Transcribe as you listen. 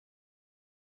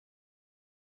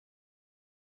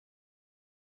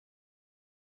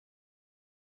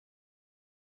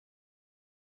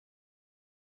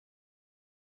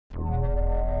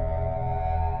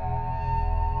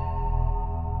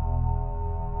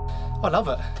I love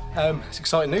it. It's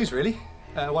exciting news, really.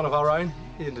 One of our own.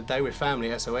 At the end of the day, we're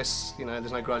family, SOS. You know,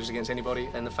 there's no grudges against anybody,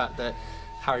 and the fact that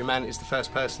Harry Mann is the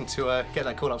first person to get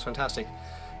that call up is fantastic.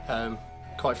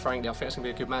 Quite frankly, I think it's going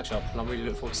to be a good matchup, and I'm really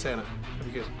looking forward to seeing it. It'll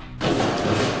be good.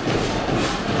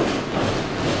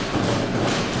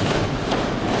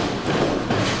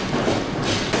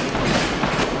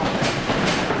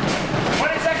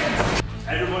 20 seconds.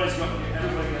 Everybody goes to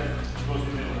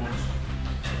the middle once.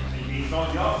 He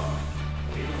throws you off.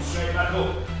 He comes straight back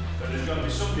up. But there's got to be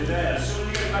somebody there. As soon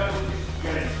as you get back up, you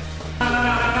get it. No.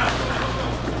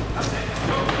 That's it.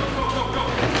 Go.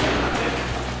 That's it.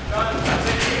 That's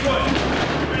it. Keep going.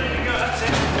 You're ready to go. That's it.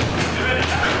 You're ready.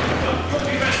 Go.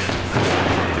 Be ready.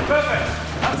 Perfect.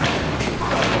 That's it.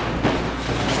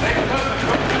 Stay perfect.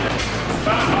 Go.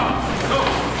 Bounce off. Go.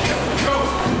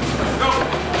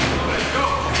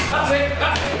 That's it.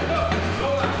 That's it. Go.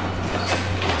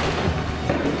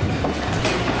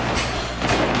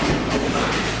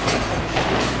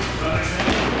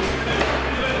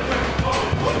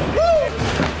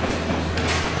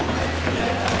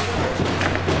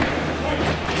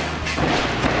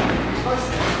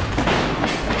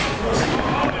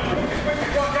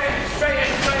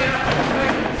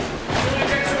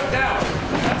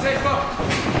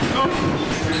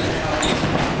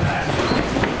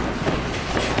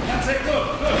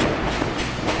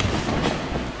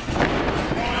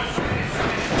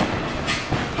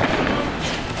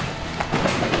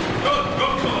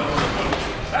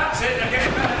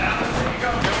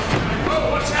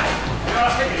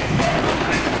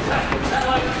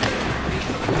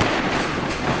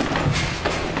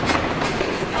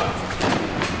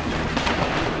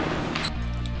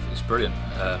 Brilliant.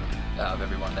 Out of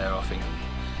everyone there, I think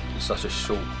in such a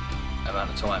short amount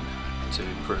of time to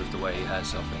improve the way he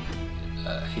has, I think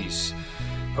he's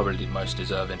probably the most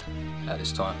deserving at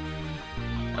this time.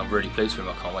 I'm really pleased for him.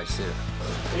 I can't wait to see it.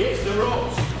 It's the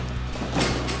ropes.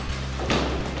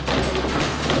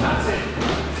 That's it.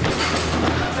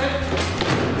 That's it.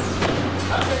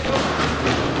 That's it. Go.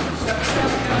 Step.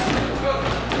 Go.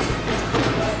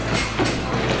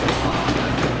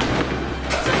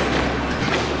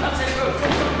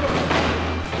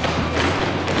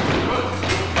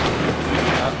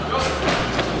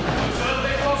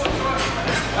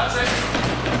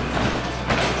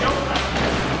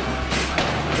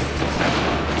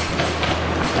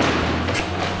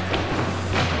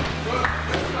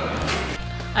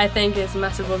 I think it's a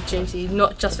massive opportunity,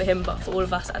 not just for him, but for all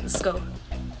of us at the school.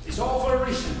 It's all for a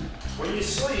reason. When you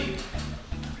sleep,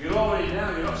 you're already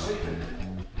down, you're not sleeping,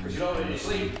 because you're already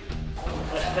asleep.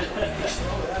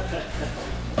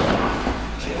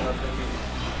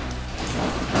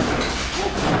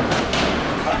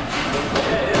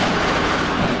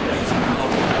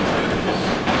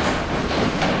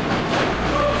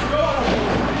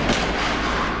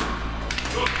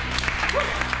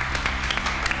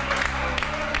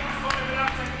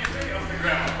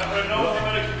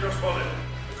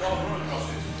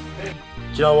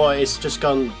 Do you know what? It's just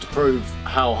gone to prove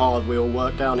how hard we all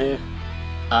work down here,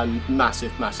 and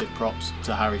massive props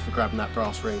to Harry for grabbing that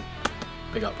brass ring.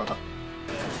 Big up, brother.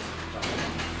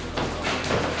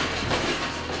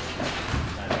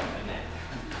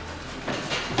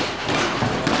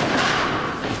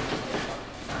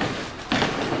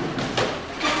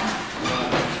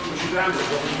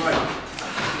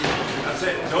 That's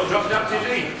it. Don't drop down to your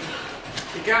knee.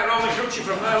 You can't normally crunch you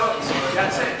from there, look.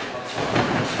 That's it.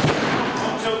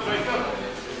 1, 2, 3, go.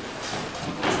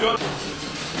 Just go.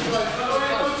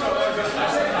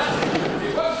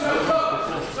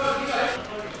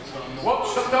 Watch,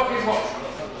 stop talking, watch.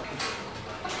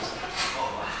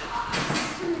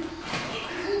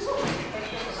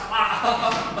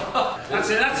 That's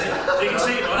it. You can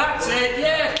see it. That's it,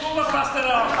 yeah. Pull the bastard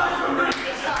off.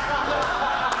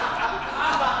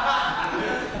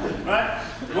 Right,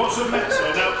 you want some mix, so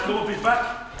now come up his back,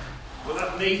 put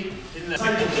that knee in there. That's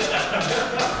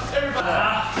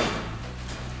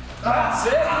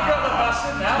it, you got the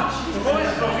bastard now. The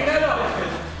boy's fucking head up.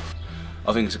 I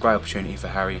think it's a great opportunity for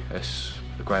Harry. It's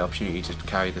a great opportunity to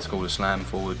carry the School of Slam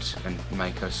forward and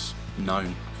make us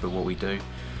known for what we do.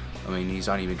 I mean, he's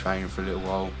only been training for a little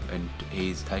while and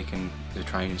he's taken the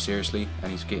training seriously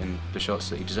and he's getting the shots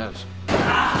that he deserves.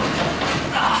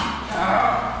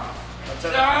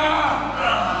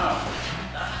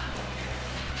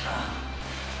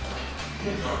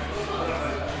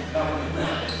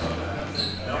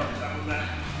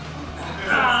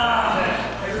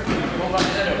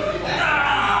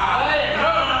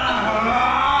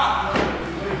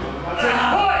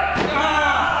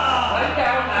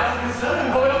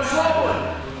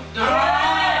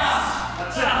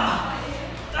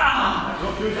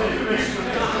 Twist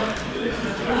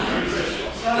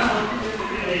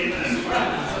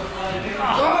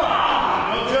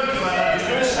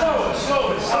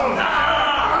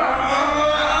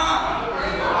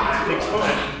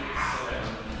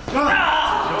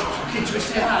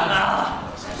your hand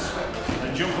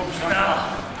and jump up.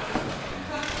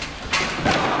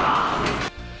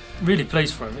 Really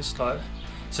pleased for him. It's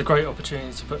a great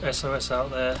opportunity to put SOS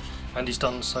out there, and he's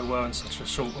done so well in such a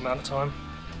short amount of time.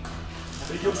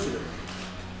 You know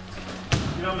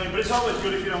what I mean? But it's always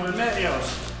good if you don't want to make the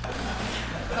house.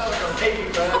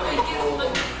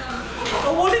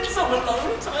 I wanted some a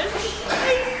long time.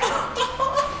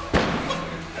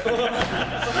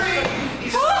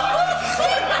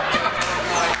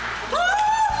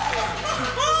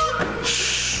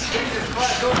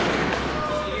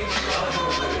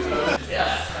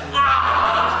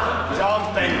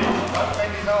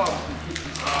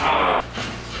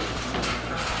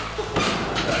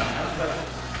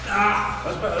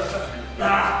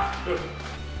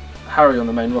 Harry on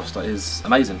the main roster is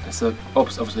amazing. It's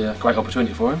obviously a great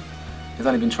opportunity for him. He's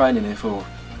only been training here for,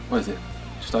 what is it,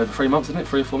 just over 3 months, isn't it?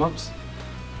 3 or 4 months.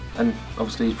 And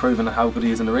obviously he's proven how good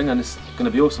he is in the ring, and it's going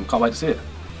to be awesome. Can't wait to see it.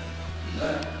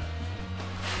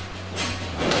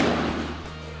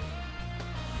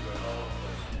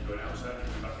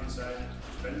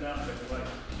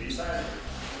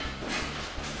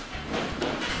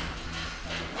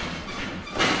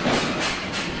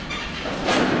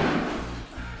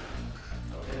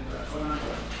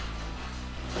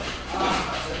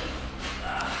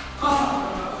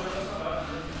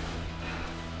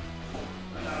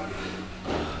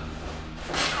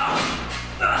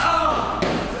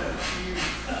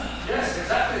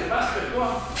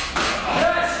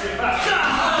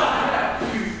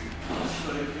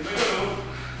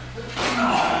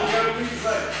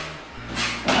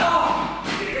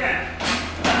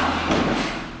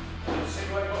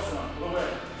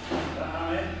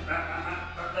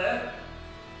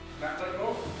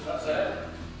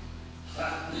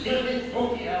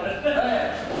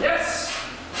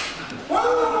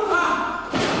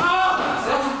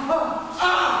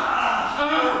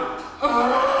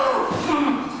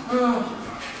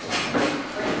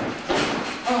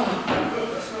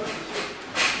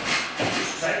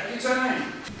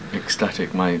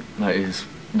 Ecstatic, mate. That is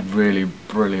really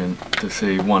brilliant to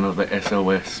see one of the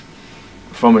SOS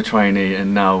from a trainee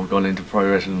and now gone into pro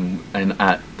wrestling and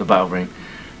at the battle ring.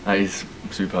 That is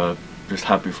superb. Just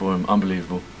happy for him.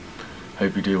 Unbelievable.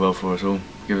 Hope you do well for us all.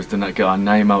 Get our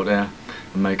name out there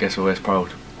and make SOS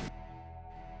proud.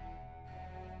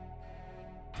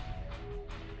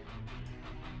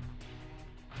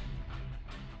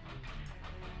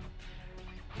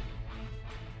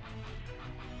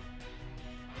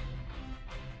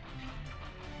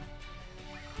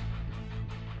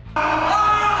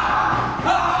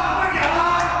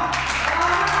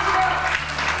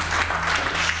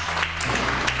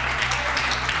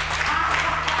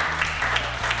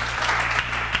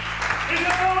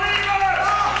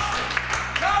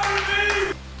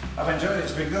 I've enjoyed it,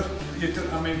 it's been good.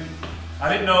 I mean, I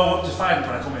didn't know what to find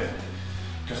when I come here,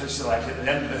 because it's like at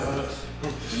the end of the earth.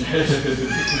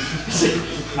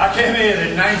 I came here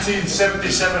in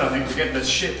 1977, I think, to get the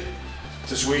ship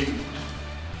to Sweden,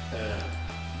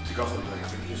 to Gothenburg. I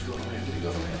think he used to go from here. Did he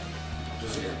go from here?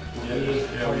 Does he?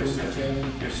 Yeah, we used to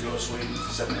go to Sweden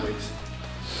for 7 weeks.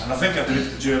 And I think I did it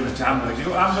to Germany, to Hamburg. Did you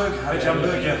go to Hamburg? How did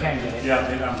Hamburg? Yeah, I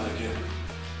did Hamburg, yeah.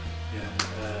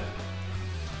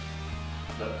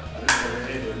 But I didn't know what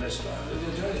they're doing this, but I've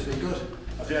enjoyed it, it's been good.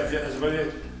 Has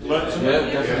everybody learned something?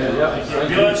 Yeah, definitely. Yeah.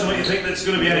 Have you learned something you think that's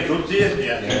going to be any good to you?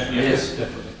 Yeah. Yes,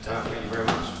 definitely. Thank you very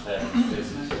much.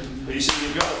 But you see,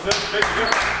 you've got the first bit, you've got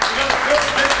the first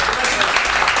bit of the wrestling.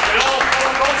 It all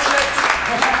bullshit.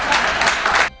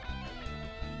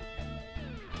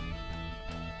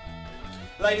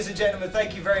 Ladies and gentlemen,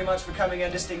 thank you very much for coming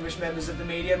in, distinguished members of the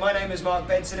media. My name is Mark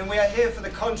Benson and we are here for the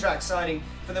contract signing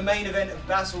for the main event of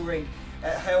Battle Ring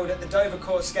held at the Dover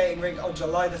Court Skating Rink on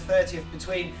July the 30th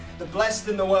between the blessed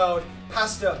in the world,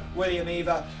 Pastor William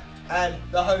Eva, and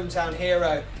the hometown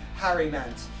hero, Harry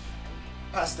Mant.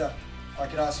 Pastor, if I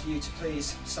could ask you to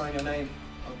please sign your name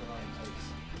on the line, please.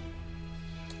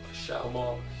 I shall,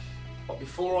 Mark. But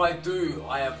before I do,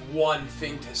 I have one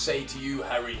thing to say to you,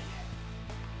 Harry.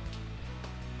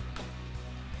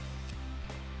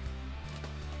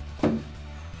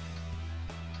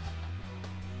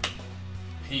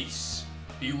 Peace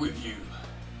be with you.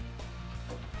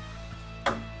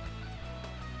 And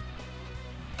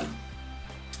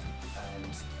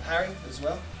Harry as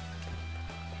well.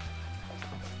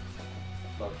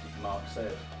 Like Mark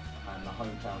said, I'm the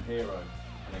hometown hero,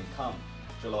 and then come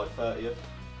July 30th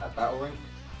at Battle Rink.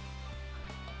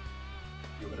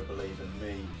 You're going to believe in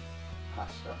me,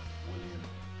 Pastor William.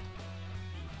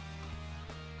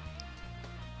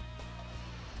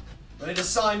 Ready to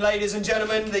sign, ladies and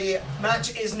gentlemen. The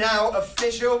match is now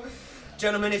official.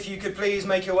 Gentlemen, if you could please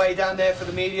make your way down there for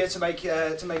the media to make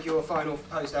your final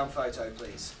pose down photo,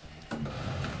 please.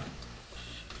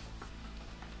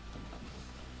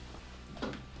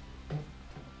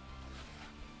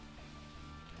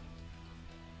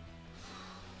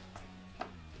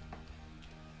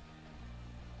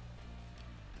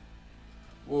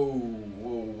 Whoa,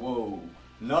 whoa, whoa.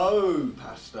 No,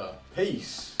 Pastor.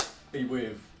 Peace be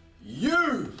with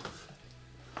you.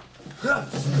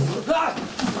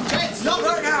 Gents, not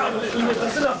right now!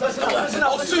 That's enough, that's enough, that's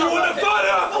enough. I'll see you in the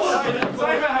fire!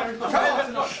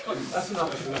 That's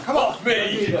enough. Come off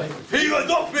me! He got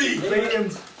off me!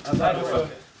 That's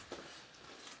enough.